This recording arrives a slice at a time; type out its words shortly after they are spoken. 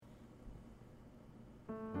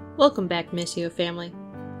Welcome back, Missio family.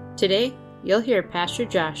 Today, you'll hear Pastor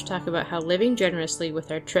Josh talk about how living generously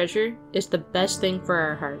with our treasure is the best thing for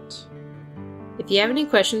our hearts. If you have any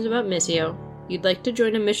questions about Missio, you'd like to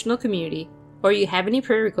join a missional community, or you have any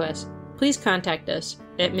prayer requests, please contact us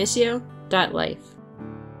at missio.life.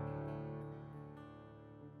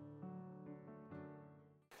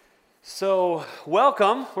 So,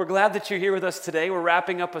 welcome. We're glad that you're here with us today. We're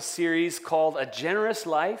wrapping up a series called A Generous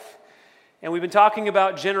Life, and we've been talking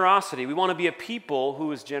about generosity. We want to be a people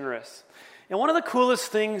who is generous. And one of the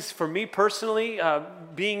coolest things for me personally,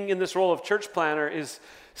 being in this role of church planner, is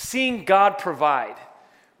seeing God provide.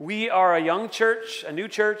 We are a young church, a new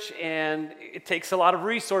church, and it takes a lot of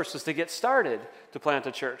resources to get started to plant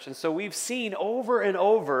a church. And so we've seen over and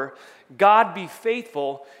over God be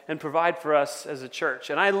faithful and provide for us as a church.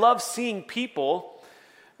 And I love seeing people,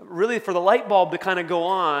 really for the light bulb to kind of go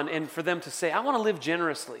on and for them to say, I want to live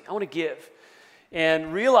generously, I want to give.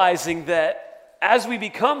 And realizing that as we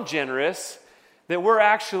become generous, that we're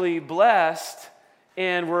actually blessed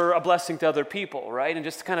and we're a blessing to other people, right? And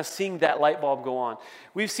just kind of seeing that light bulb go on.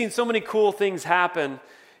 We've seen so many cool things happen.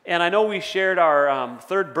 And I know we shared our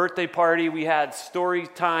third birthday party. We had story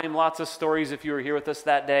time, lots of stories if you were here with us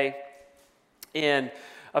that day. And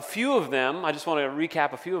a few of them, I just want to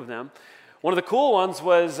recap a few of them. One of the cool ones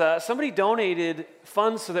was somebody donated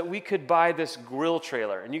funds so that we could buy this grill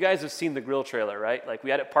trailer. And you guys have seen the grill trailer, right? Like we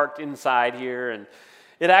had it parked inside here, and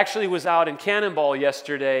it actually was out in Cannonball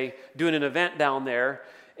yesterday doing an event down there.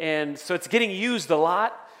 And so it's getting used a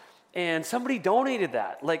lot. And somebody donated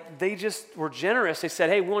that. Like they just were generous. They said,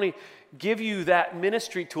 hey, we want to give you that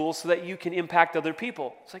ministry tool so that you can impact other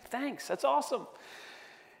people. It's like, thanks, that's awesome.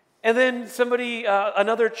 And then somebody,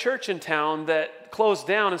 another church in town that closed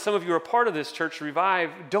down, and some of you are part of this church,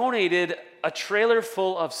 Revive, donated a trailer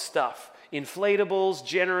full of stuff. Inflatables,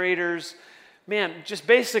 generators, man, just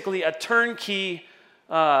basically a turnkey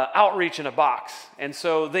outreach in a box. And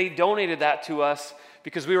so they donated that to us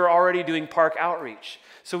because we were already doing park outreach.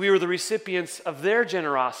 So we were the recipients of their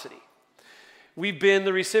generosity. We've been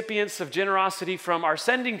the recipients of generosity from our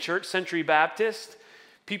sending church, Century Baptist.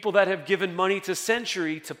 People that have given money to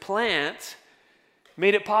Century to plant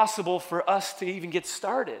made it possible for us to even get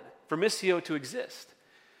started, for Missio to exist.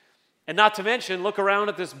 And not to mention, look around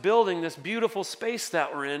at this building, this beautiful space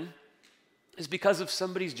that we're in, is because of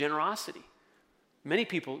somebody's generosity. Many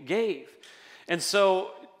people gave. And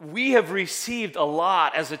so we have received a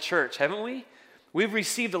lot as a church, haven't we? We've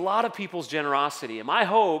received a lot of people's generosity. And my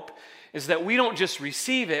hope is that we don't just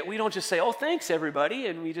receive it, we don't just say, oh, thanks everybody,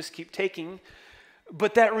 and we just keep taking,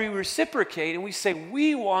 but that we reciprocate and we say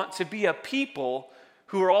we want to be a people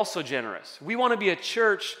who are also generous. We want to be a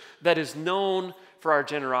church that is known for our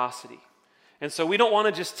generosity. And so we don't want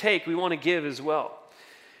to just take, we want to give as well.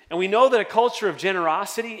 And we know that a culture of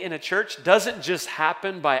generosity in a church doesn't just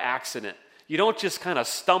happen by accident. You don't just kind of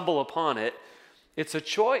stumble upon it. It's a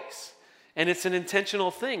choice. And it's an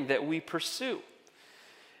intentional thing that we pursue.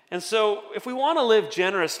 And so if we want to live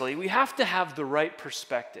generously, we have to have the right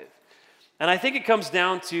perspective. And I think it comes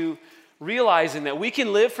down to realizing that we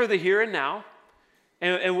can live for the here and now.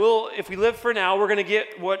 And if we live for now, we're going to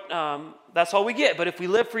get what, that's all we get. But if we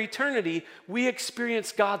live for eternity, we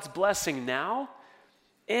experience God's blessing now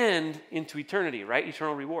and into eternity, right?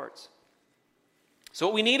 Eternal rewards. So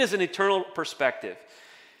what we need is an eternal perspective.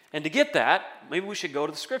 And to get that, maybe we should go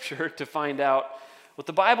to the scripture to find out what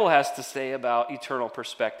the Bible has to say about eternal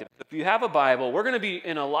perspective. If you have a Bible, we're going to be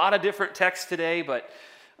in a lot of different texts today, but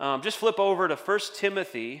just flip over to 1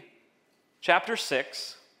 Timothy chapter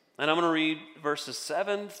 6, and I'm going to read verses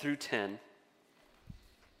 7 through 10. It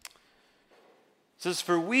says,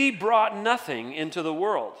 "For we brought nothing into the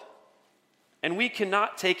world, and we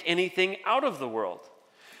cannot take anything out of the world.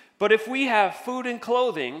 But if we have food and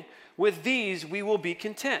clothing, with these we will be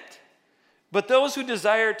content. But those who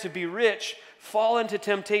desire to be rich fall into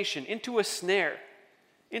temptation, into a snare,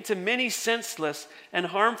 into many senseless and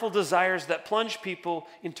harmful desires that plunge people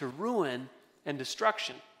into ruin and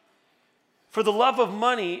destruction. For the love of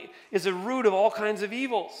money is a root of all kinds of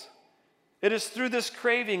evils. It is through this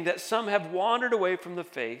craving that some have wandered away from the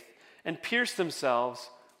faith and pierced themselves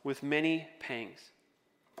with many pangs."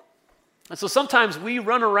 And so sometimes we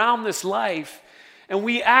run around this life and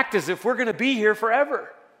we act as if we're going to be here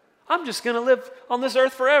forever. I'm just going to live on this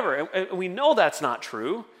earth forever. And we know that's not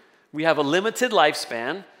true. We have a limited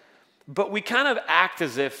lifespan, but we kind of act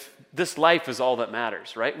as if this life is all that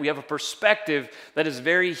matters, right? We have a perspective that is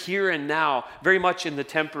very here and now, very much in the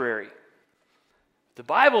temporary. The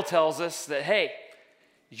Bible tells us that, hey,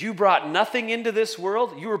 you brought nothing into this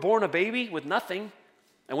world. You were born a baby with nothing.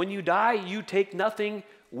 And when you die, you take nothing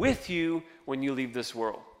with you when you leave this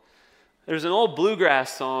world. There's an old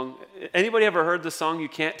bluegrass song. Anybody ever heard the song, "You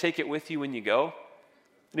Can't Take It With You When You Go"?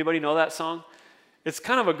 Anybody know that song? It's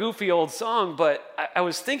kind of a goofy old song, but I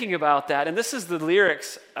was thinking about that, and this is the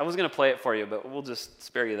lyrics. I was going to play it for you, but we'll just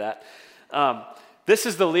spare you that. This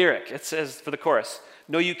is the lyric. It says for the chorus,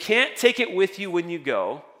 "No, you can't take it with you when you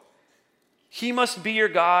go. He must be your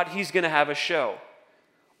God. He's going to have a show.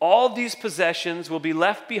 All these possessions will be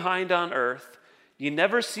left behind on earth. You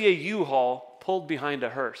never see a U-Haul pulled behind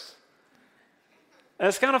a hearse." And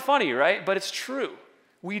it's kind of funny, right? But it's true.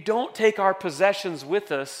 We don't take our possessions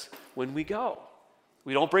with us when we go.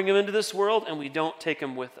 We don't bring them into this world, and we don't take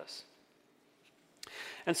them with us.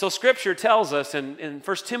 And so Scripture tells us in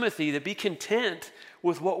 1 Timothy to be content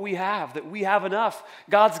with what we have, that we have enough.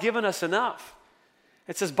 God's given us enough.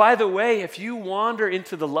 It says, by the way, if you wander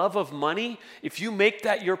into the love of money, if you make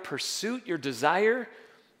that your pursuit, your desire,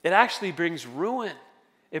 it actually brings ruin.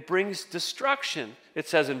 It brings destruction, it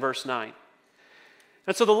says in verse 9.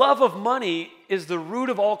 And so the love of money is the root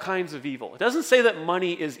of all kinds of evil. It doesn't say that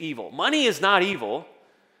money is evil. Money is not evil.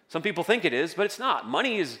 Some people think it is, but it's not.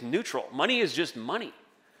 Money is neutral. Money is just money.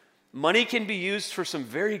 Money can be used for some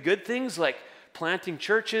very good things like planting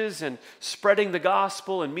churches and spreading the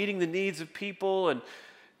gospel and meeting the needs of people and,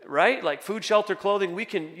 right? Like food, shelter, clothing. We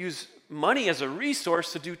can use money as a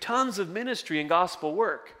resource to do tons of ministry and gospel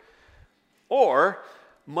work. Or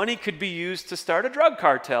money could be used to start a drug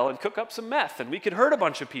cartel and cook up some meth, and we could hurt a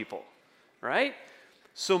bunch of people, right?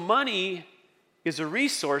 So money is a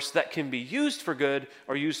resource that can be used for good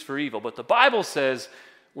or used for evil. But the Bible says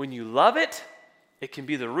when you love it, it can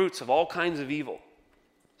be the roots of all kinds of evil.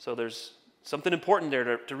 So there's something important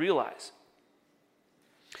there to realize.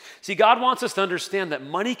 See, God wants us to understand that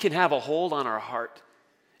money can have a hold on our heart.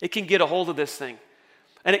 It can get a hold of this thing.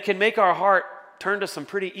 And it can make our heart turn to some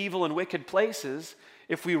pretty evil and wicked places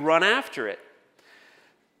if we run after it.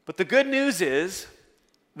 But the good news is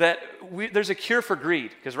that there's a cure for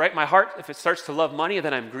greed. Because, right, my heart, if it starts to love money,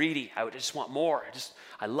 then I'm greedy. I just want more.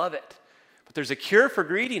 I love it. But there's a cure for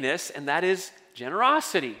greediness, and that is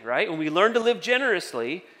generosity, right? When we learn to live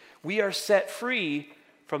generously, we are set free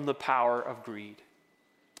from the power of greed.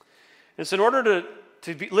 And so in order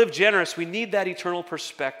to live generous, we need that eternal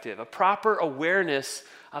perspective, a proper awareness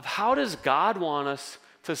of how does God want us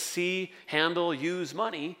to see, handle, use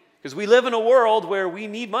money. Because we live in a world where we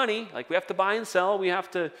need money. Like we have to buy and sell. We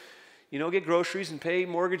have to, get groceries and pay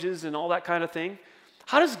mortgages and all that kind of thing.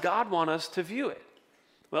 How does God want us to view it?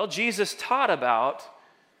 Well, Jesus taught about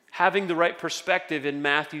having the right perspective in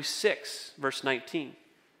Matthew 6, verse 19.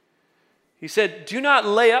 He said, "Do not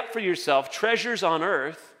lay up for yourself treasures on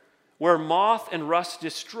earth where moth and rust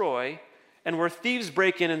destroy and where thieves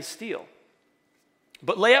break in and steal.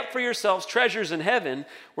 But lay up for yourselves treasures in heaven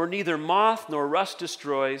where neither moth nor rust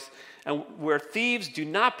destroys and where thieves do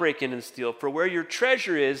not break in and steal. For where your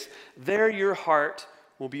treasure is, there your heart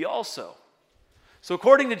will be also." So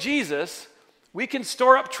according to Jesus, we can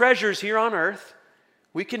store up treasures here on earth.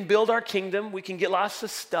 We can build our kingdom. We can get lots of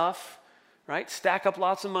stuff, right? Stack up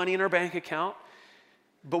lots of money in our bank account.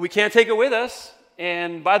 But we can't take it with us.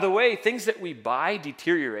 And by the way, things that we buy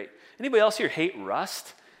deteriorate. Anybody else here hate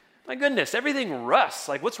rust? My goodness, everything rusts.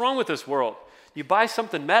 Like, what's wrong with this world? You buy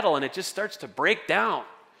something metal and it just starts to break down.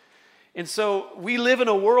 And so we live in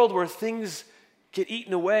a world where things get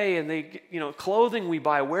eaten away and they, clothing we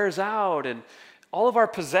buy wears out and all of our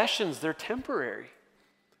possessions, they're temporary.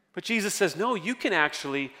 But Jesus says, no, you can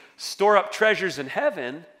actually store up treasures in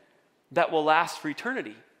heaven that will last for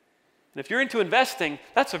eternity. And if you're into investing,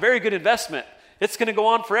 that's a very good investment. It's going to go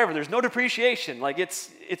on forever. There's no depreciation. Like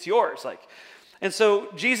it's yours. And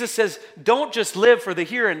so Jesus says, don't just live for the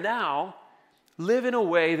here and now. Live in a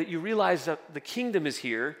way that you realize that the kingdom is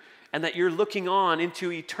here and that you're looking on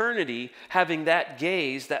into eternity, having that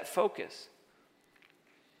gaze, that focus.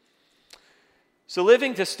 So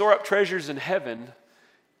living to store up treasures in heaven,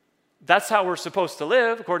 that's how we're supposed to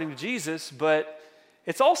live, according to Jesus, but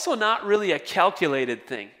it's also not really a calculated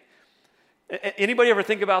thing. Anybody ever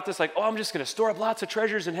think about this? Like, I'm just going to store up lots of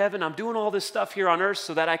treasures in heaven. I'm doing all this stuff here on earth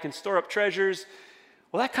so that I can store up treasures.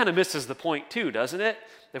 Well, that kind of misses the point too, doesn't it?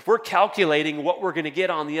 If we're calculating what we're going to get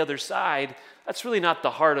on the other side, that's really not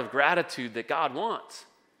the heart of gratitude that God wants.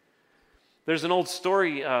 There's an old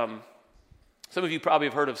story. Some of you probably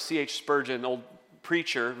have heard of C.H. Spurgeon, old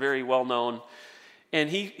preacher, very well known. And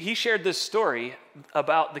he shared this story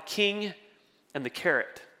about the king and the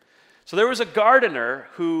carrot. So there was a gardener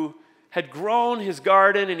who had grown his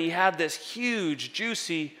garden, and he had this huge,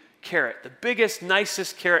 juicy carrot, the biggest,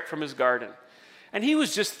 nicest carrot from his garden. And he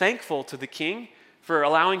was just thankful to the king for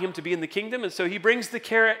allowing him to be in the kingdom. And so he brings the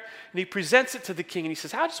carrot, and he presents it to the king, and he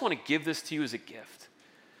says, I just want to give this to you as a gift.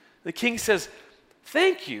 The king says,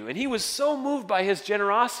 thank you. And he was so moved by his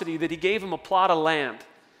generosity that he gave him a plot of land.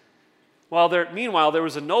 Meanwhile, there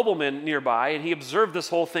was a nobleman nearby, and he observed this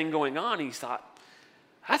whole thing going on. He thought,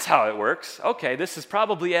 that's how it works. Okay, this is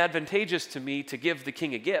probably advantageous to me to give the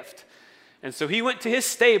king a gift. And so he went to his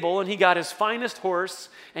stable, and he got his finest horse,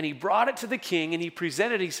 and he brought it to the king, and he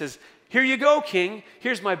presented it. He says, here you go, king.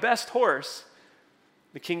 Here's my best horse.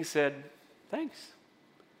 The king said, thanks.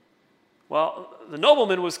 Well, the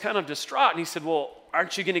nobleman was kind of distraught, and he said, well,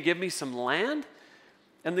 aren't you going to give me some land?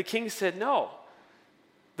 And the king said, no.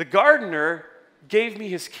 The gardener gave me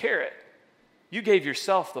his carrot. You gave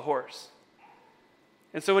yourself the horse.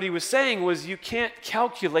 And so what he was saying was, you can't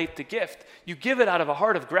calculate the gift. You give it out of a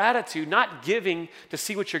heart of gratitude, not giving to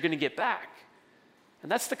see what you're going to get back.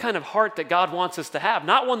 And that's the kind of heart that God wants us to have.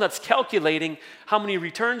 Not one that's calculating how many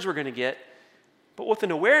returns we're going to get, but with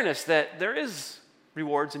an awareness that there is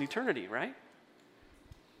rewards in eternity, right?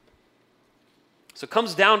 So it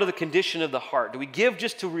comes down to the condition of the heart. Do we give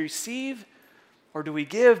just to receive, or do we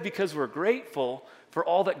give because we're grateful for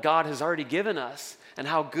all that God has already given us and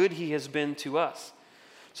how good he has been to us?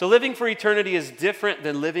 So living for eternity is different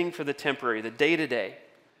than living for the temporary, the day-to-day.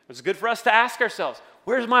 It's good for us to ask ourselves,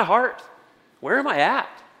 where's my heart? Where am I at?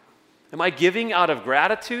 Am I giving out of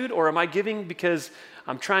gratitude, or am I giving because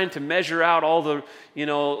I'm trying to measure out all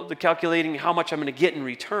the calculating how much I'm going to get in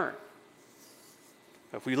return?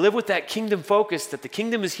 If we live with that kingdom focus, that the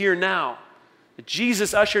kingdom is here now, that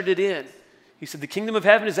Jesus ushered it in. He said the kingdom of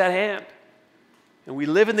heaven is at hand. And we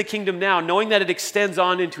live in the kingdom now, knowing that it extends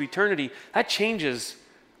on into eternity. That changes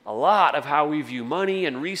a lot of how we view money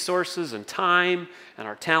and resources and time and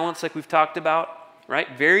our talents, like we've talked about,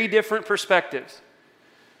 right? Very different perspectives.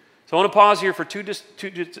 So I want to pause here for two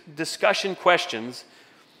discussion questions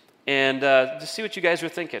and just see what you guys are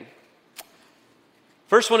thinking.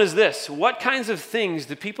 First one is this: what kinds of things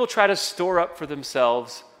do people try to store up for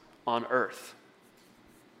themselves on earth?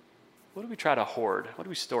 What do we try to hoard? What do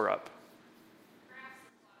we store up?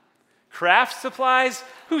 Craft supplies?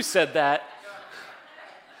 Who said that?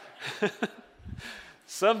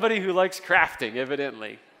 Somebody who likes crafting,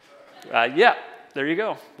 evidently. Yeah, there you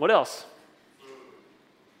go. What else?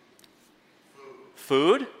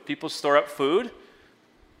 Food. People store up food.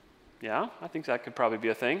 Yeah, I think that could probably be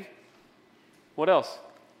a thing. What else?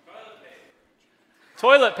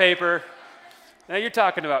 Toilet paper. Now you're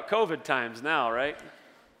talking about COVID times now, right?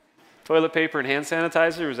 Toilet paper and hand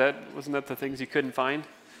sanitizer, wasn't that the things you couldn't find?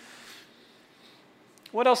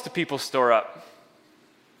 What else do people store up?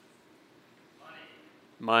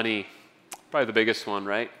 Money. Probably the biggest one,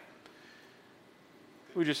 right?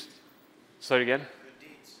 Say it again? Good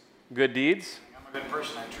deeds. Good deeds? I'm a good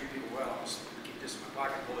person. I treat people well. Just keep this in my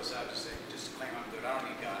pocket, pull this out, just claim I'm good. I don't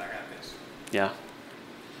need God. I got this. Yeah.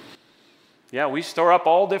 Yeah, we store up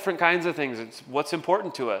all different kinds of things. It's what's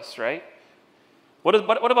important to us, right? What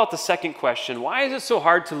about the second question? Why is it so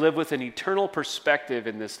hard to live with an eternal perspective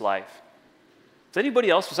in this life? Does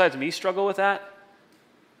anybody else besides me struggle with that?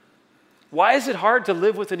 Why is it hard to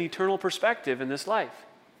live with an eternal perspective in this life?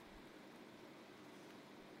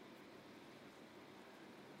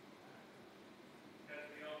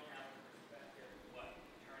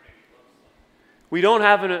 We don't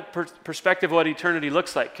have a perspective of what eternity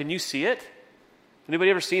looks like. Can you see it?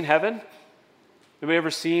 Anybody ever seen heaven? Anybody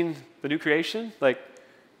ever seen the new creation? Like,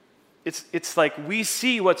 it's like we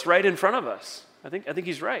see what's right in front of us. I think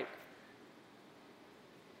he's right.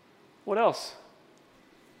 What else?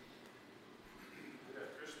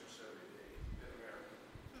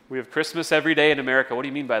 We have Christmas every day in America. What do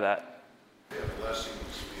you mean by that? We have blessings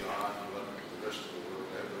beyond what the rest of the world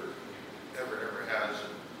ever has.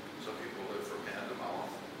 And some people live from hand to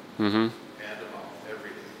mouth. Mm-hmm. Hand to mouth every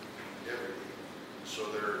day.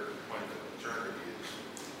 So their point of eternity is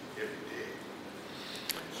every day.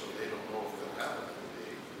 So they don't know if they'll have another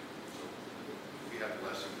day. So we have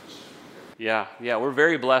blessings. Yeah, we're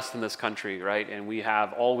very blessed in this country, right? And we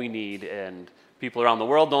have all we need, and people around the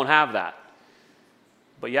world don't have that.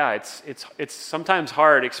 But yeah, it's sometimes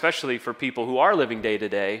hard, especially for people who are living day to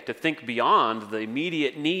day, to think beyond the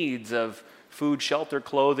immediate needs of food, shelter,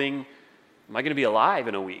 clothing. Am I going to be alive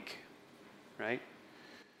in a week? Right?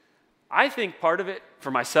 I think part of it,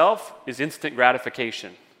 for myself, is instant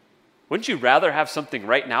gratification. Wouldn't you rather have something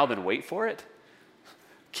right now than wait for it?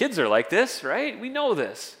 Kids are like this, right? We know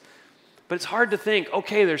this. But it's hard to think,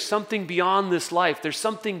 okay, there's something beyond this life. There's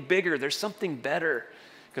something bigger. There's something better.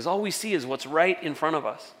 Because all we see is what's right in front of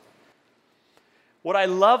us. What I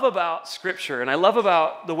love about Scripture, and I love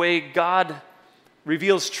about the way God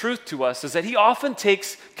reveals truth to us, is that he often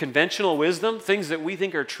takes conventional wisdom, things that we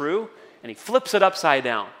think are true, and he flips it upside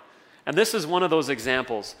down. And this is one of those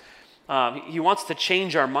examples. He wants to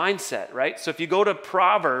change our mindset, right? So if you go to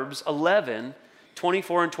Proverbs 11,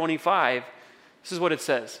 24 and 25, this is what it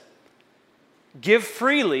says. Give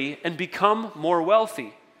freely and become more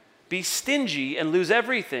wealthy. Be stingy and lose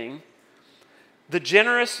everything. The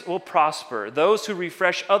generous will prosper. Those who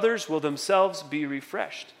refresh others will themselves be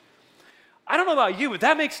refreshed. I don't know about you, but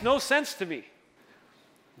that makes no sense to me.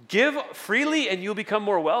 Give freely and you'll become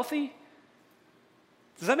more wealthy?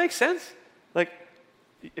 Does that make sense? Like,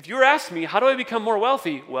 if you were asking me, how do I become more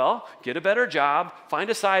wealthy? Well, get a better job,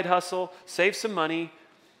 find a side hustle, save some money.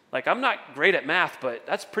 Like, I'm not great at math, but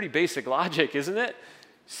that's pretty basic logic, isn't it?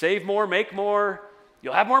 Save more, make more,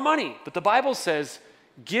 you'll have more money. But the Bible says,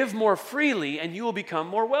 give more freely and you will become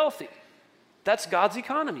more wealthy. That's God's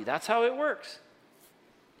economy. That's how it works.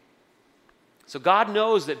 So God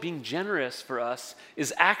knows that being generous for us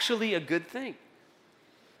is actually a good thing.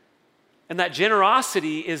 And that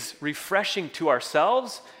generosity is refreshing to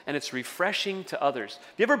ourselves and it's refreshing to others.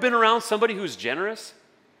 Have you ever been around somebody who's generous?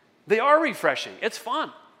 They are refreshing. It's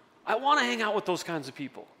fun. I want to hang out with those kinds of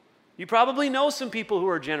people. You probably know some people who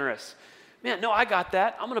are generous. Man, no, I got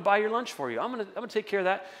that. I'm going to buy your lunch for you. I'm going to take care of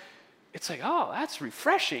that. It's like, oh, that's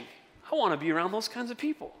refreshing. I want to be around those kinds of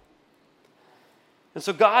people. And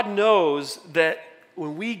so God knows that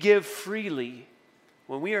when we give freely,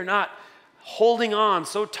 when we are not holding on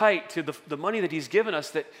so tight to the money that he's given us,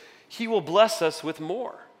 that he will bless us with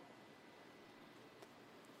more.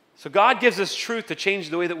 So God gives us truth to change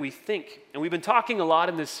the way that we think. And we've been talking a lot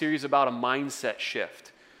in this series about a mindset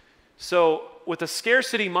shift. So with a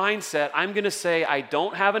scarcity mindset, I'm going to say I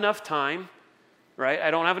don't have enough time, right? I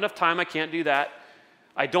don't have enough time. I can't do that.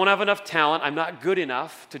 I don't have enough talent. I'm not good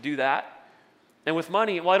enough to do that. And with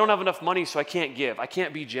money, well, I don't have enough money, so I can't give. I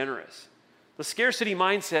can't be generous. The scarcity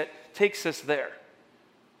mindset takes us there.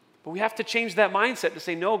 But we have to change that mindset to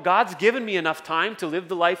say, no, God's given me enough time to live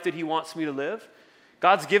the life that he wants me to live.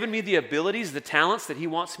 God's given me the abilities, the talents that he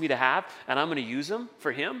wants me to have, and I'm going to use them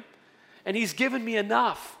for him. And he's given me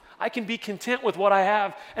enough. I can be content with what I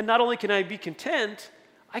have. And not only can I be content,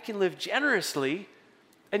 I can live generously,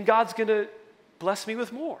 and God's going to bless me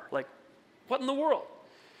with more. Like, what in the world?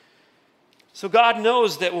 So God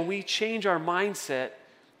knows that when we change our mindset,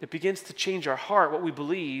 it begins to change our heart, what we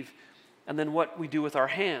believe, and then what we do with our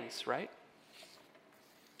hands, right?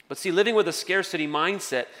 But see, living with a scarcity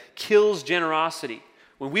mindset kills generosity.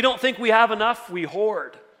 When we don't think we have enough, we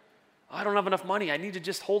hoard. I don't have enough money. I need to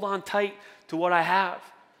just hold on tight to what I have.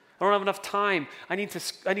 I don't have enough time. I need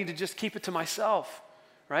to just keep it to myself,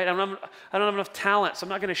 right? I don't have enough talent, so I'm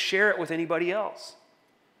not going to share it with anybody else.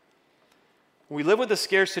 When we live with a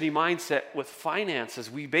scarcity mindset with finances,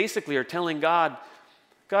 we basically are telling God,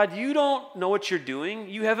 God, you don't know what you're doing.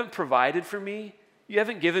 You haven't provided for me. You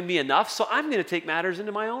haven't given me enough, so I'm going to take matters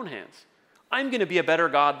into my own hands. I'm going to be a better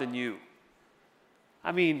God than you.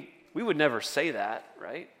 I mean, we would never say that,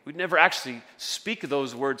 right? We'd never actually speak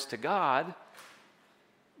those words to God.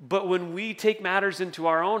 But when we take matters into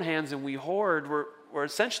our own hands and we hoard, we're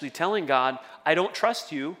essentially telling God, I don't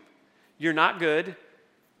trust you. You're not good.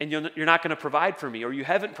 And you're not going to provide for me, or you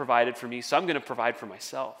haven't provided for me, so I'm going to provide for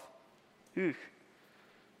myself.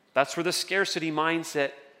 That's where the scarcity mindset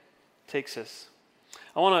takes us.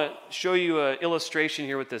 I want to show you an illustration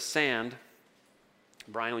here with this sand.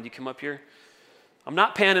 Brian, would you come up here? I'm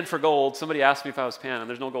not panning for gold. Somebody asked me if I was panning.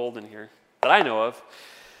 There's no gold in here that I know of.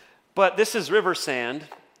 But this is river sand,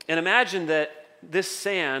 and imagine that this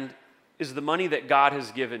sand is the money that God has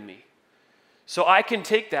given me. So I can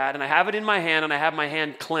take that, and I have it in my hand, and I have my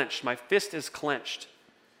hand clenched. My fist is clenched.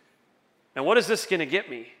 And what is this going to get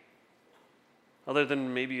me? Other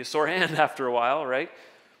than maybe a sore hand after a while, right?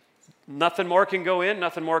 Nothing more can go in,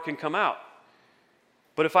 nothing more can come out.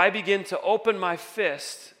 But if I begin to open my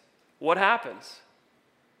fist, what happens?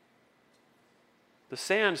 The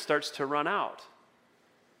sand starts to run out.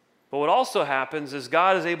 But what also happens is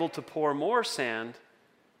God is able to pour more sand,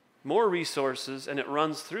 more resources, and it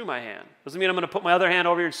runs through my hand. Doesn't mean I'm going to put my other hand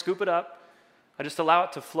over here and scoop it up. I just allow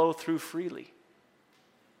it to flow through freely.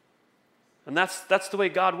 And that's the way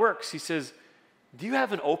God works. He says, do you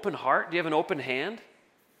have an open heart? Do you have an open hand?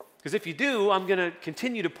 Because if you do, I'm going to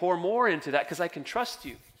continue to pour more into that because I can trust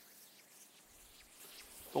you.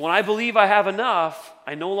 But when I believe I have enough,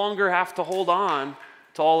 I no longer have to hold on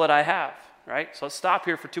to all that I have, right? So let's stop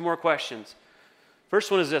here for two more questions.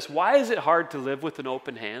 First one is this: why is it hard to live with an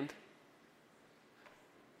open hand?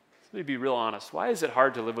 Let me be real honest. Why is it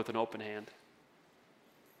hard to live with an open hand?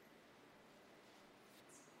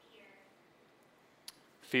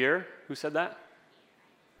 Fear? Who said that?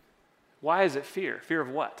 Why is it fear? Fear of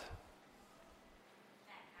what?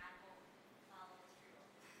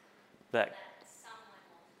 That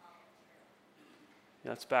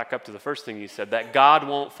let's back up to the first thing you said, that God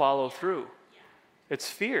won't follow through. It's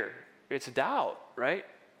fear. It's doubt, right?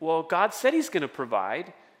 Well, God said he's going to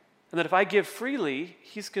provide, and that if I give freely,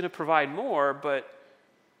 he's going to provide more, but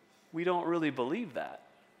we don't really believe that.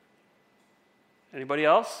 Anybody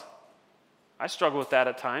else? I struggle with that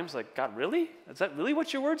at times. Like, God, really? Is that really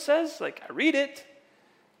what your word says? Like, I read it.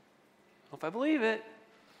 I don't know if I believe it.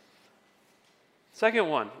 Second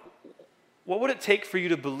one, what would it take for you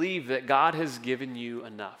to believe that God has given you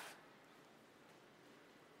enough?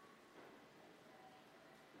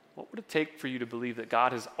 What would it take for you to believe that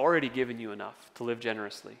God has already given you enough to live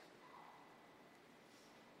generously?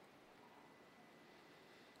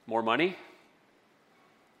 More money?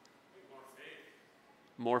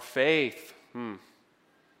 More faith.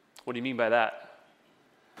 What do you mean by that?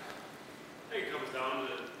 I think it comes down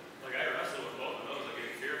to, like, I wrestle with both of those. I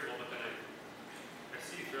get fearful, but then I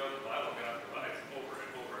see throughout the Bible God provides over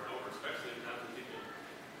and over and over, especially when people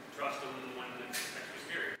trust him when it's extra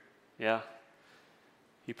scary. Yeah.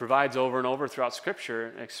 He provides over and over throughout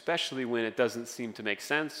Scripture, especially when it doesn't seem to make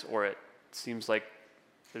sense or it seems like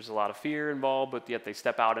there's a lot of fear involved, but yet they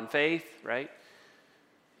step out in faith, right?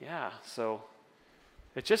 Yeah, so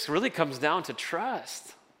it just really comes down to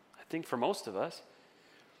trust, I think, for most of us.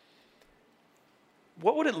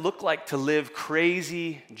 What would it look like to live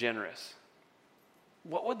crazy generous?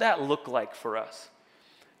 What would that look like for us?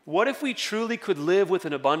 What if we truly could live with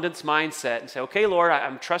an abundance mindset and say, okay, Lord,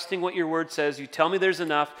 I'm trusting what your word says. You tell me there's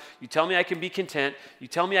enough. You tell me I can be content. You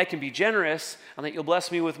tell me I can be generous and that you'll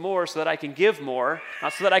bless me with more so that I can give more,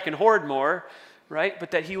 not so that I can hoard more, right? But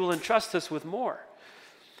that he will entrust us with more.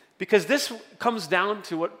 Because this comes down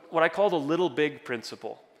to what I call the little big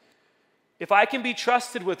principle. If I can be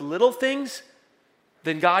trusted with little things,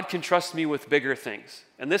 then God can trust me with bigger things.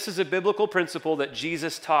 And this is a biblical principle that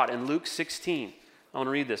Jesus taught in Luke 16. I want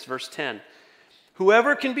to read this, verse 10.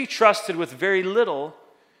 Whoever can be trusted with very little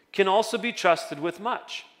can also be trusted with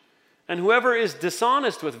much. And whoever is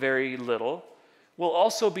dishonest with very little will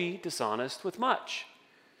also be dishonest with much.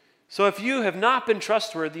 So if you have not been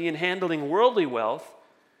trustworthy in handling worldly wealth,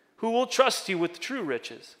 who will trust you with true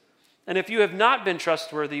riches? And if you have not been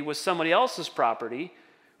trustworthy with somebody else's property,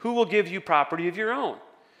 who will give you property of your own?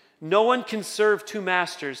 No one can serve two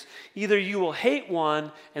masters. Either you will hate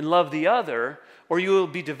one and love the other, or you will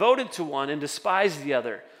be devoted to one and despise the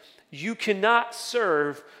other. You cannot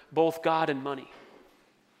serve both God and money.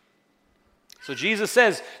 So Jesus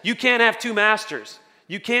says, you can't have two masters.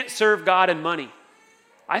 You can't serve God and money.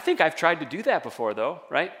 I think I've tried to do that before, though,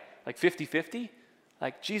 right? Like 50-50.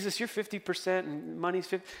 Like, Jesus, you're 50% and money's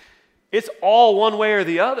 50%. It's all one way or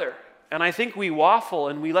the other. And I think we waffle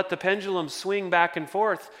and we let the pendulum swing back and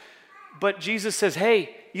forth. But Jesus says,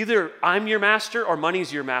 hey, either I'm your master or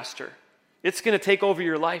money's your master. It's going to take over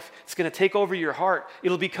your life. It's going to take over your heart.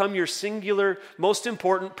 It'll become your singular, most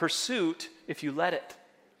important pursuit if you let it.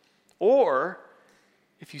 Or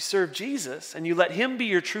if you serve Jesus and you let him be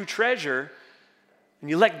your true treasure and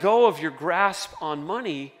you let go of your grasp on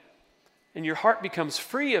money and your heart becomes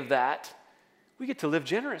free of that, we get to live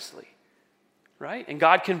generously, right? And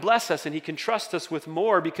God can bless us and he can trust us with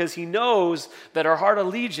more because he knows that our heart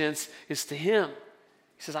allegiance is to him.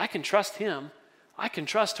 He says, I can trust him. I can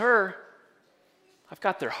trust her. I've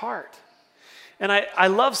got their heart. And I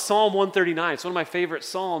love Psalm 139. It's one of my favorite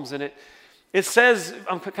Psalms. And it says,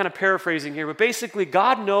 I'm kind of paraphrasing here, but basically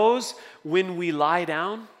God knows when we lie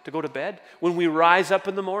down to go to bed, when we rise up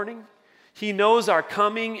in the morning. He knows our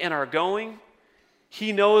coming and our going.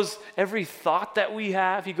 He knows every thought that we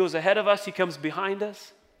have. He goes ahead of us. He comes behind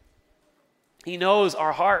us. He knows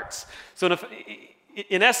our hearts. So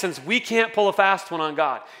in essence, we can't pull a fast one on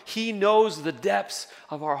God. He knows the depths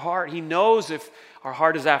of our heart. He knows if our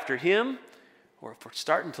heart is after him or if we're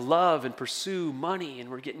starting to love and pursue money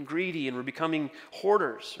and we're getting greedy and we're becoming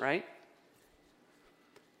hoarders, right?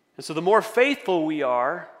 And so the more faithful we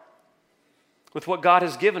are with what God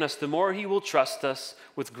has given us, the more he will trust us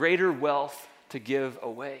with greater wealth to give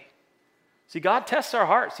away. See, God tests our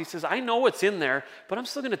hearts. He says, I know what's in there, but I'm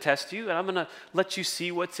still going to test you and I'm going to let you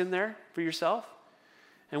see what's in there for yourself.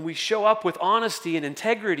 And we show up with honesty and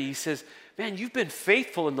integrity. He says, man, you've been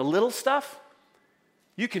faithful in the little stuff.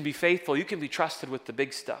 You can be faithful. You can be trusted with the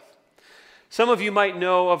big stuff. Some of you might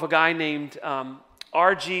know of a guy named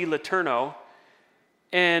R.G. Letourneau,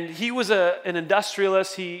 and he was an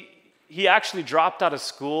industrialist. He actually dropped out of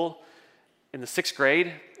school in the 6th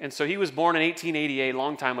grade, and so he was born in 1888, a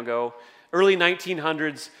long time ago. Early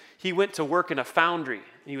 1900s, he went to work in a foundry.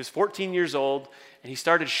 He was 14 years old, and he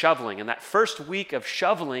started shoveling. And that first week of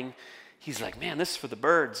shoveling, he's like, man, this is for the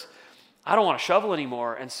birds. I don't want to shovel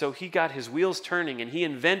anymore. And so he got his wheels turning and he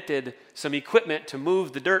invented some equipment to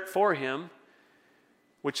move the dirt for him,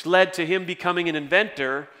 which led to him becoming an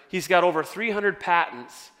inventor. He's got over 300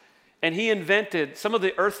 patents. And he invented some of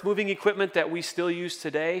the earth-moving equipment that we still use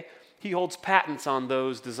today. He holds patents on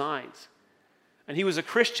those designs. And he was a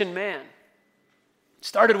Christian man.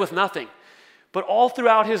 Started with nothing. But all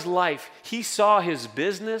throughout his life, he saw his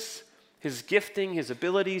business, his gifting, his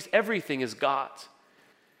abilities, everything is God's.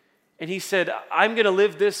 And he said, I'm going to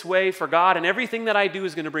live this way for God, and everything that I do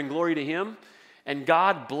is going to bring glory to him. And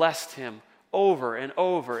God blessed him over and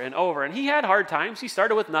over and over. And he had hard times. He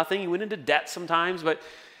started with nothing. He went into debt sometimes, but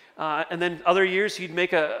and then other years he'd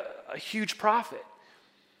make a huge profit.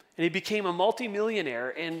 And he became a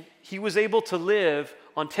multimillionaire, and he was able to live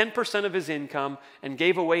on 10% of his income and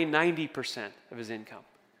gave away 90% of his income.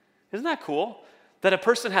 Isn't that cool? That a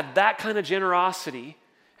person had that kind of generosity,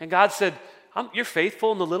 and God said, you're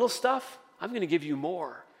faithful in the little stuff, I'm going to give you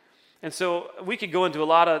more. And so we could go into a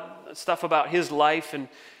lot of stuff about his life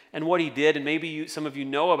and what he did, and maybe some of you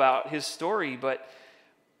know about his story, but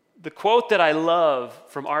the quote that I love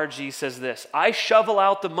from RG says this: I shovel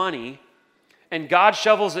out the money, and God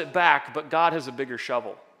shovels it back, but God has a bigger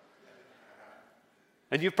shovel.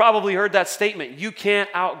 And you've probably heard that statement, you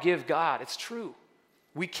can't outgive God. It's true.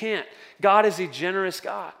 We can't. God is a generous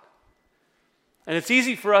God. And it's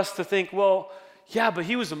easy for us to think, well, yeah, but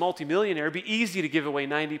he was a multimillionaire. It'd be easy to give away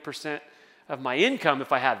 90% of my income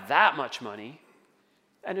if I had that much money.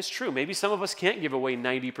 And it's true. Maybe some of us can't give away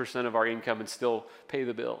 90% of our income and still pay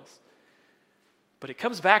the bills. But it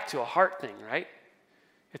comes back to a heart thing, right?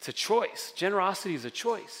 It's a choice. Generosity is a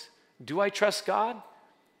choice. Do I trust God?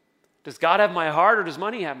 Does God have my heart, or does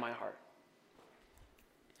money have my heart?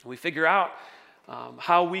 And we figure out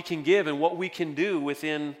how we can give and what we can do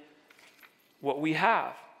within what we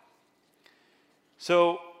have.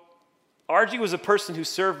 So RG was a person who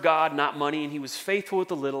served God, not money, and he was faithful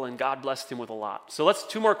with a little, and God blessed him with a lot. So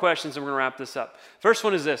two more questions, and we're going to wrap this up. First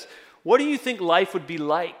one is this: what do you think life would be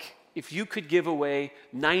like if you could give away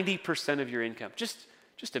 90% of your income? Just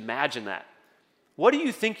imagine that. What do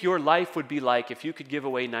you think your life would be like if you could give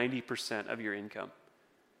away 90% of your income?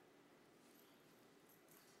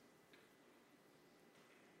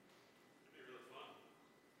 It'd be really fun.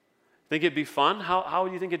 Think it'd be fun? How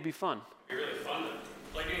do you think it'd be fun? It'd be really fun.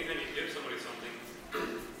 Like anything, you give somebody something,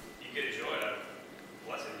 you get joy out of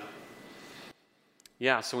blessing them.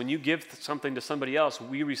 Yeah, so when you give something to somebody else,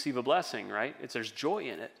 we receive a blessing, right? There's joy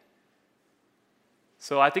in it.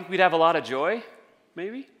 So I think we'd have a lot of joy,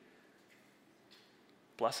 maybe.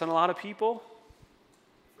 Blessing a lot of people.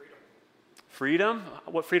 Freedom?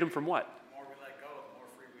 What freedom from what? The more we let go, the more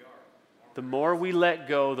free we are. The more we let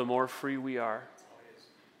go, the more free we are.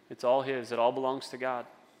 It's all his. It all belongs to God.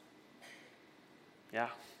 Yeah.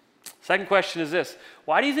 Second question is this: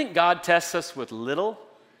 why do you think God tests us with little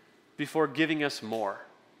before giving us more?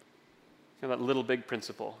 You know, that little big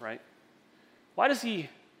principle, right? Why does he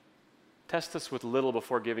test us with little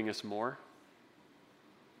before giving us more?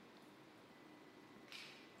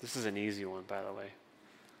 This is an easy one, by the way.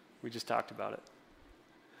 We just talked about it.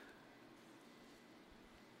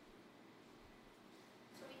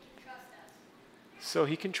 So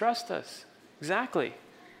he can trust us. Exactly.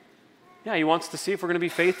 Yeah, he wants to see if we're going to be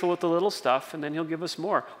faithful with the little stuff, and then he'll give us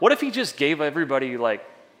more. What if he just gave everybody,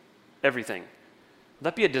 everything? Would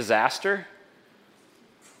that be a disaster?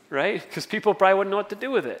 Right? Because people probably wouldn't know what to do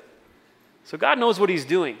with it. So God knows what he's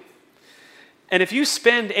doing. And if you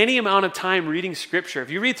spend any amount of time reading Scripture, if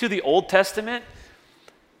you read through the Old Testament,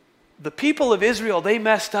 the people of Israel, they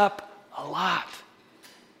messed up a lot.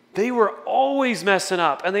 They were always messing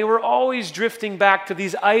up, and they were always drifting back to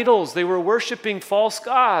these idols. They were worshiping false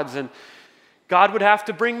gods, and God would have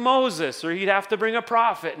to bring Moses, or he'd have to bring a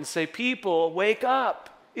prophet and say, people, wake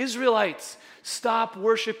up. Israelites, stop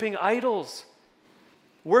worshiping idols.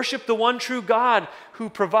 Worship the one true God who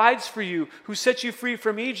provides for you, who set you free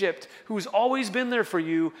from Egypt, who's always been there for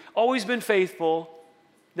you, always been faithful,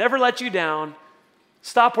 never let you down.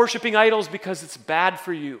 Stop worshiping idols because it's bad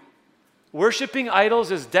for you. Worshiping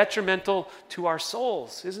idols is detrimental to our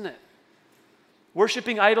souls, isn't it?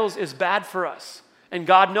 Worshiping idols is bad for us, and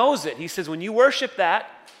God knows it. He says, when you worship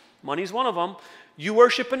that, money's one of them, you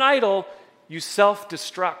worship an idol, you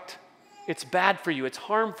self-destruct. It's bad for you. It's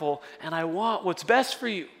harmful, and I want what's best for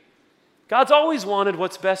you. God's always wanted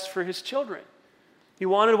what's best for his children. He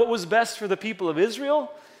wanted what was best for the people of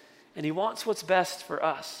Israel, and he wants what's best for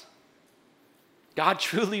us. God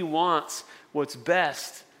truly wants what's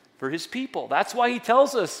best for his people. That's why he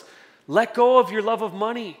tells us, let go of your love of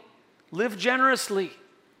money. Live generously.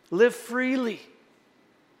 Live freely.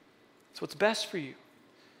 It's what's best for you.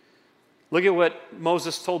 Look at what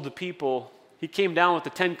Moses told the people. He came down with the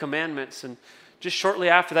 10 Commandments, and just shortly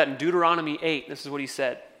after that in Deuteronomy 8, this is what he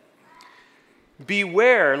said.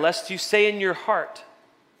 Beware lest you say in your heart,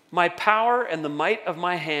 my power and the might of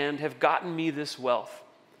my hand have gotten me this wealth.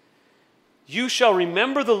 You shall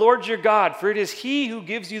remember the Lord your God, for it is he who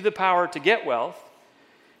gives you the power to get wealth,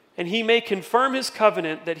 and he may confirm his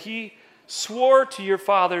covenant that he swore to your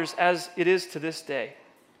fathers as it is to this day.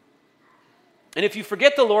 And if you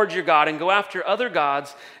forget the Lord your God and go after other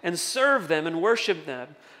gods and serve them and worship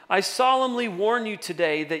them, I solemnly warn you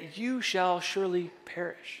today that you shall surely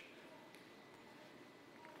perish.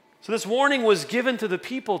 So this warning was given to the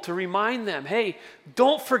people to remind them, hey,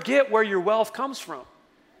 don't forget where your wealth comes from.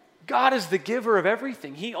 God is the giver of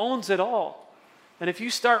everything. He owns it all. And if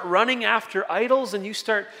you start running after idols and you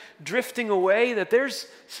start drifting away, that there's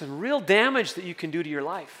some real damage that you can do to your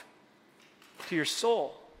life, to your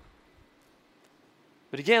soul.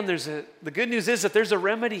 But again, the good news is that there's a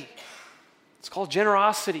remedy. It's called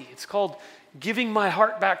generosity. It's called giving my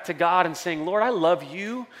heart back to God and saying, Lord, I love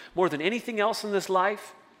you more than anything else in this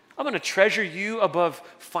life. I'm going to treasure you above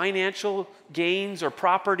financial gains or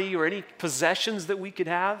property or any possessions that we could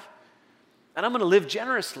have. And I'm going to live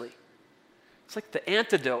generously. It's like the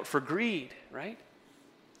antidote for greed, right?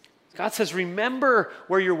 God says, remember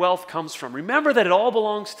where your wealth comes from. Remember that it all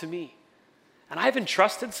belongs to me. And I've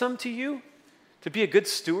entrusted some to you to be a good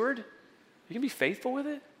steward. You can be faithful with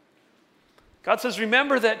it. God says,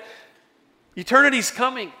 remember that eternity's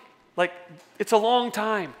coming. Like, it's a long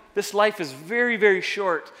time. This life is very, very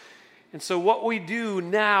short. And so what we do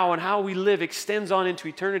now and how we live extends on into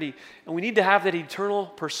eternity. And we need to have that eternal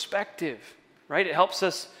perspective, right? It helps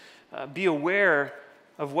us be aware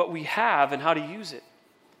of what we have and how to use it.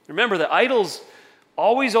 Remember that idols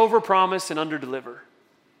always overpromise and underdeliver.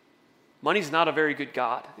 Money's not a very good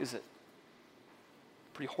God, is it?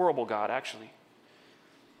 Pretty horrible God, actually.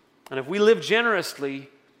 And if we live generously,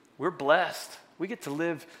 we're blessed. We get to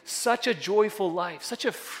live such a joyful life, such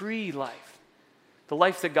a free life, the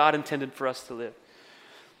life that God intended for us to live.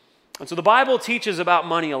 And so the Bible teaches about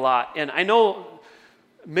money a lot. And I know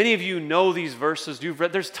many of you know these verses. You've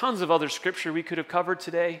read, there's tons of other scripture we could have covered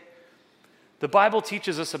today. The Bible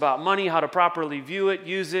teaches us about money, how to properly view it,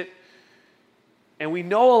 use it. And we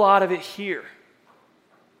know a lot of it here.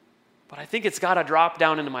 But I think it's got to drop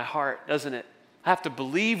down into my heart, doesn't it? I have to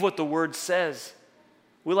believe what the Word says.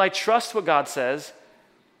 Will I trust what God says?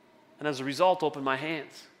 And as a result, open my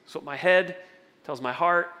hands. So what my head tells my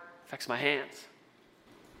heart affects my hands.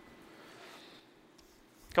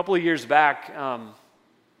 A couple of years back,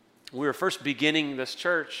 we were first beginning this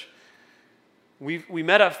church. We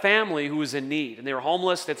met a family who was in need, and they were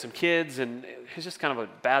homeless, they had some kids, and it was just kind of a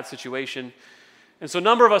bad situation. And so a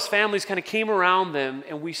number of us families kind of came around them,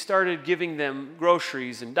 and we started giving them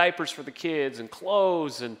groceries and diapers for the kids and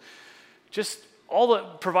clothes and just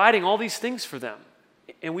providing all these things for them.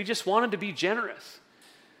 And we just wanted to be generous.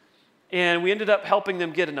 And we ended up helping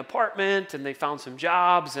them get an apartment, and they found some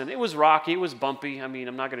jobs, and it was rocky, it was bumpy. I mean,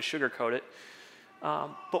 I'm not going to sugarcoat it.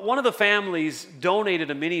 But one of the families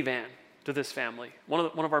donated a minivan to this family, one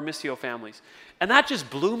of our Missio families. And that just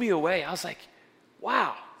blew me away. I was like,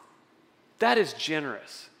 wow. That is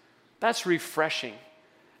generous. That's refreshing.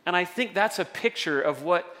 And I think that's a picture of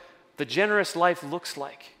what the generous life looks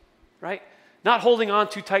like, right? Not holding on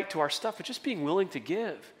too tight to our stuff, but just being willing to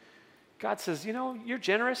give. God says, you're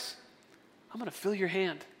generous. I'm going to fill your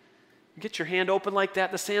hand. You get your hand open like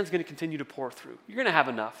that, the sand's going to continue to pour through. You're going to have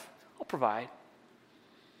enough. I'll provide.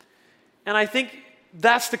 And I think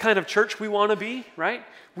that's the kind of church we want to be, right?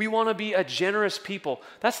 We want to be a generous people.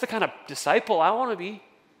 That's the kind of disciple I want to be.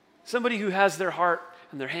 Somebody who has their heart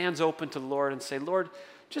and their hands open to the Lord and say, Lord,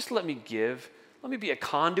 just let me give. Let me be a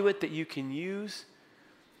conduit that you can use.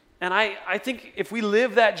 And I think if we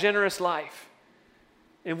live that generous life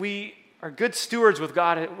and we are good stewards with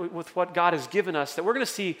God, with what God has given us, that we're going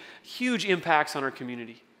to see huge impacts on our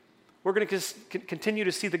community. We're going to continue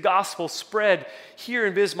to see the gospel spread here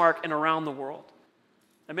in Bismarck and around the world.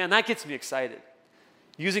 And man, that gets me excited.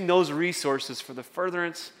 Using those resources for the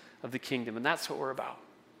furtherance of the kingdom. And that's what we're about.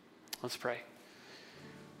 Let's pray.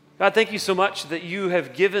 God, thank you so much that you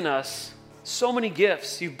have given us so many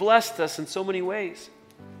gifts. You've blessed us in so many ways.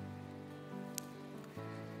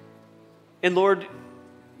 And Lord,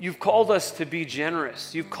 you've called us to be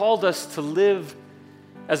generous. You've called us to live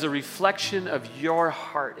as a reflection of your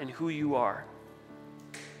heart and who you are.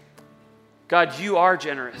 God, you are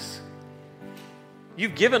generous.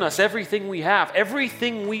 You've given us everything we have.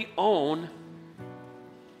 Everything we own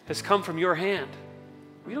has come from your hand.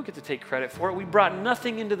 We don't get to take credit for it. We brought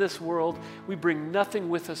nothing into this world. We bring nothing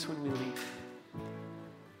with us when we leave.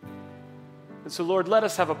 And so, Lord, let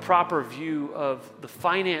us have a proper view of the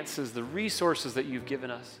finances, the resources that you've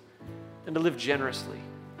given us, and to live generously.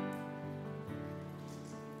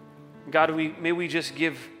 God, may we just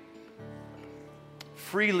give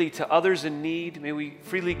freely to others in need. May we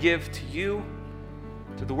freely give to you,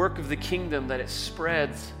 to the work of the kingdom, that it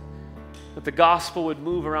spreads, that the gospel would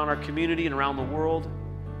move around our community and around the world.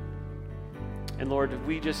 And Lord,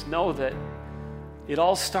 we just know that it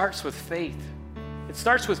all starts with faith. It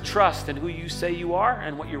starts with trust in who you say you are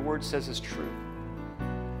and what your word says is true.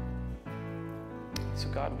 So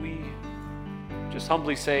God, we just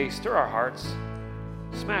humbly say, stir our hearts,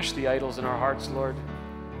 smash the idols in our hearts, Lord.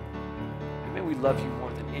 And may we love you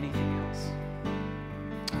more than anything else.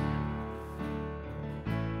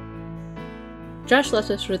 Josh left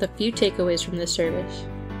us with a few takeaways from this service.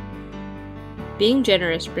 Being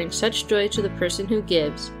generous brings such joy to the person who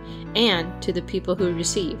gives and to the people who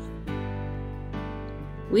receive.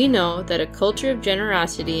 We know that a culture of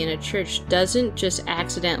generosity in a church doesn't just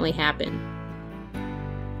accidentally happen.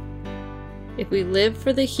 If we live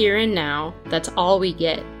for the here and now, that's all we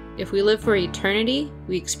get. If we live for eternity,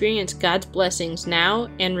 we experience God's blessings now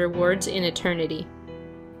and rewards in eternity.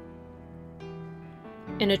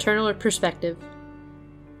 An eternal perspective.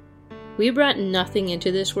 We brought nothing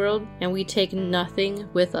into this world, and we take nothing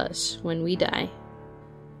with us when we die.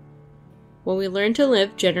 When we learn to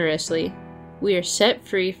live generously, we are set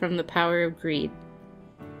free from the power of greed.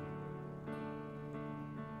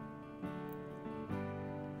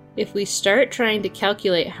 If we start trying to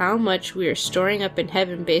calculate how much we are storing up in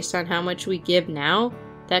heaven based on how much we give now,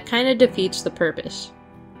 that kind of defeats the purpose.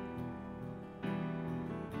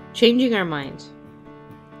 Changing our minds.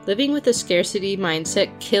 Living with a scarcity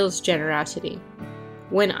mindset kills generosity.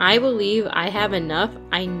 When I believe I have enough,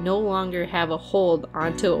 I no longer have a hold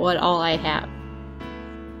onto what all I have.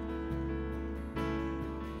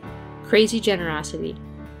 Crazy generosity.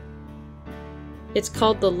 It's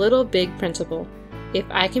called the little big principle. If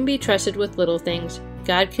I can be trusted with little things,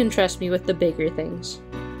 God can trust me with the bigger things.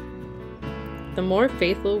 The more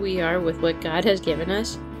faithful we are with what God has given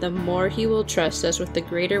us, the more He will trust us with the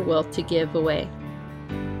greater wealth to give away.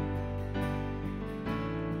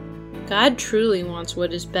 God truly wants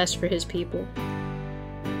what is best for His people.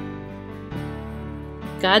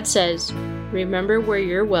 God says, "Remember where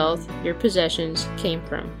your wealth, your possessions, came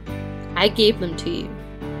from. I gave them to you."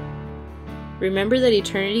 Remember that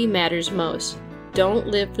eternity matters most. Don't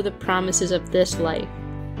live for the promises of this life.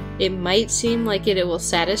 It might seem like it will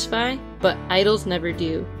satisfy, but idols never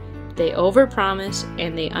do. They overpromise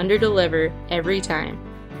and they underdeliver every time.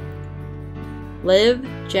 Live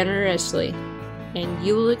generously, and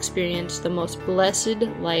you will experience the most blessed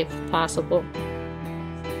life possible.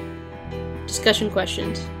 Discussion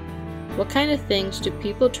questions. What kind of things do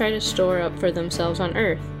people try to store up for themselves on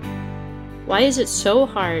earth? Why is it so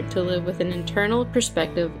hard to live with an internal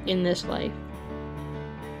perspective in this life?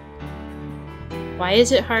 Why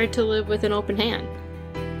is it hard to live with an open hand?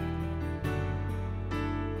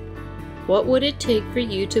 What would it take for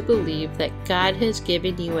you to believe that God has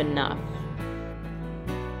given you enough?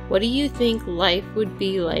 What do you think life would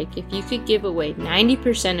be like if you could give away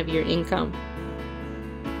 90% of your income?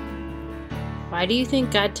 Why do you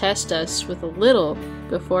think God tests us with a little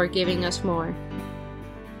before giving us more?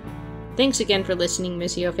 Thanks again for listening,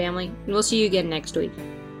 Missio family, and we'll see you again next week.